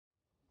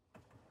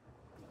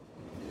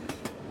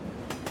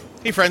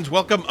Hey friends,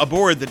 welcome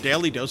aboard the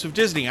Daily Dose of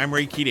Disney. I'm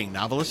Ray Keating,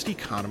 novelist,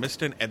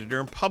 economist, and editor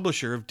and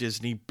publisher of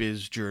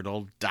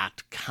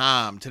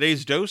DisneyBizJournal.com.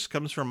 Today's dose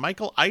comes from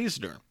Michael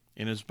Eisner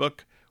in his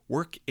book,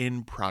 Work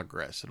in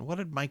Progress. And what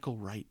did Michael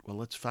write? Well,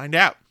 let's find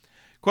out.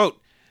 Quote,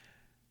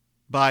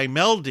 by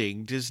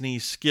melding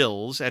Disney's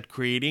skills at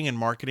creating and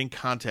marketing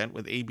content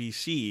with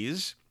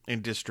ABC's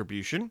in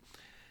distribution,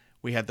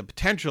 we had the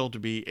potential to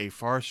be a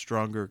far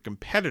stronger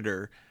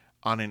competitor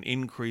on an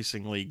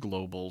increasingly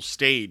global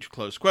stage,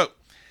 close quote.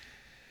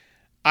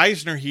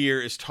 Eisner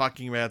here is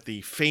talking about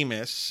the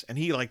famous, and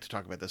he liked to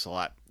talk about this a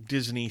lot,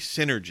 Disney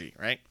synergy,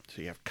 right?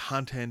 So you have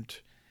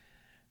content,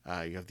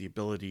 you have the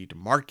ability to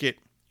market,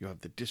 you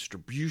have the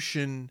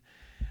distribution,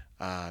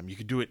 you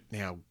can do it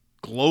now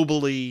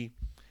globally.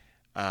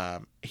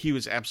 He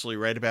was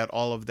absolutely right about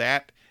all of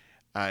that,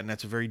 and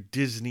that's a very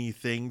Disney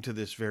thing to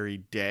this very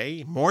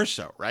day, more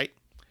so, right?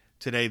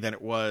 Today than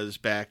it was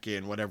back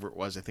in whatever it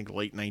was, I think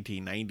late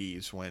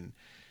 1990s when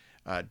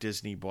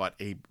Disney bought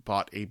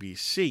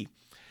ABC.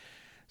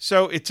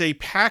 So it's a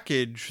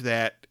package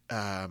that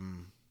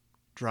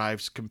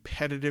drives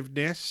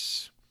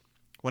competitiveness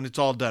when it's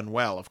all done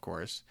well, of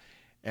course,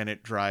 and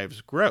it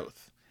drives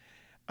growth.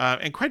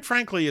 And quite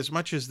frankly, as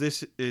much as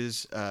this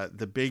is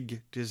the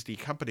big Disney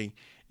company,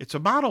 it's a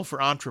model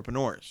for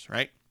entrepreneurs,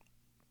 right?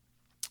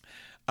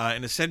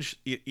 And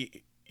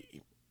essentially,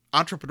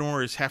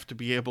 entrepreneurs have to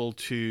be able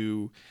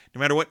to, no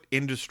matter what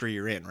industry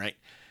you're in, right?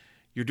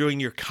 You're doing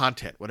your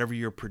content, whatever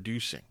you're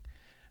producing.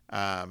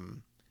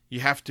 You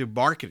have to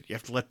market it. You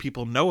have to let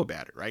people know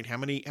about it, right? How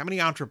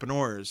many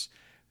entrepreneurs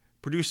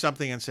produce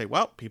something and say,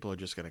 well, people are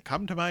just going to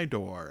come to my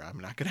door. I'm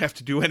not going to have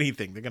to do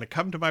anything. They're going to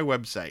come to my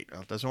website.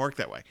 Well, it doesn't work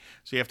that way.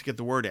 So you have to get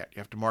the word out. You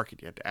have to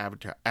market. You have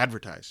to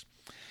advertise.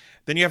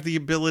 Then you have the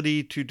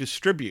ability to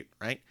distribute,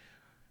 right?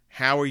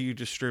 How are you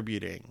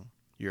distributing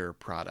your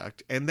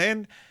product? And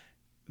then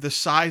the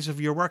size of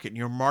your market.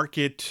 Your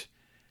market,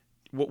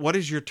 what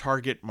is your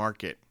target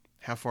market?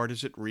 How far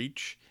does it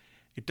reach?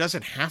 It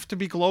doesn't have to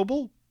be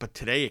global, but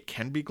today it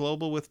can be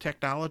global with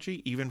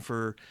technology, even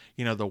for,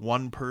 the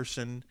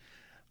one-person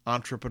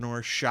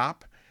entrepreneur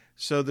shop.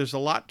 So there's a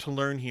lot to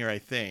learn here, I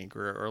think,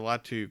 or a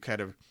lot to kind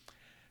of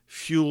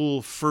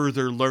fuel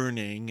further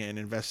learning and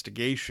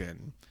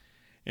investigation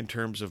in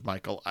terms of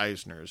Michael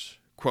Eisner's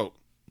quote.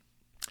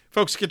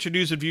 Folks, get your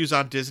news and views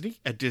on Disney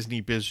at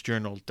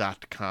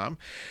DisneyBizJournal.com.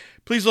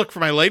 Please look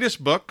for my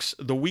latest books,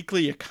 The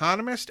Weekly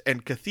Economist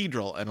and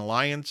Cathedral, an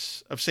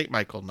Alliance of St.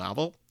 Michael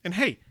novel. And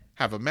hey,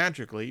 have a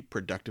magically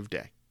productive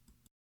day.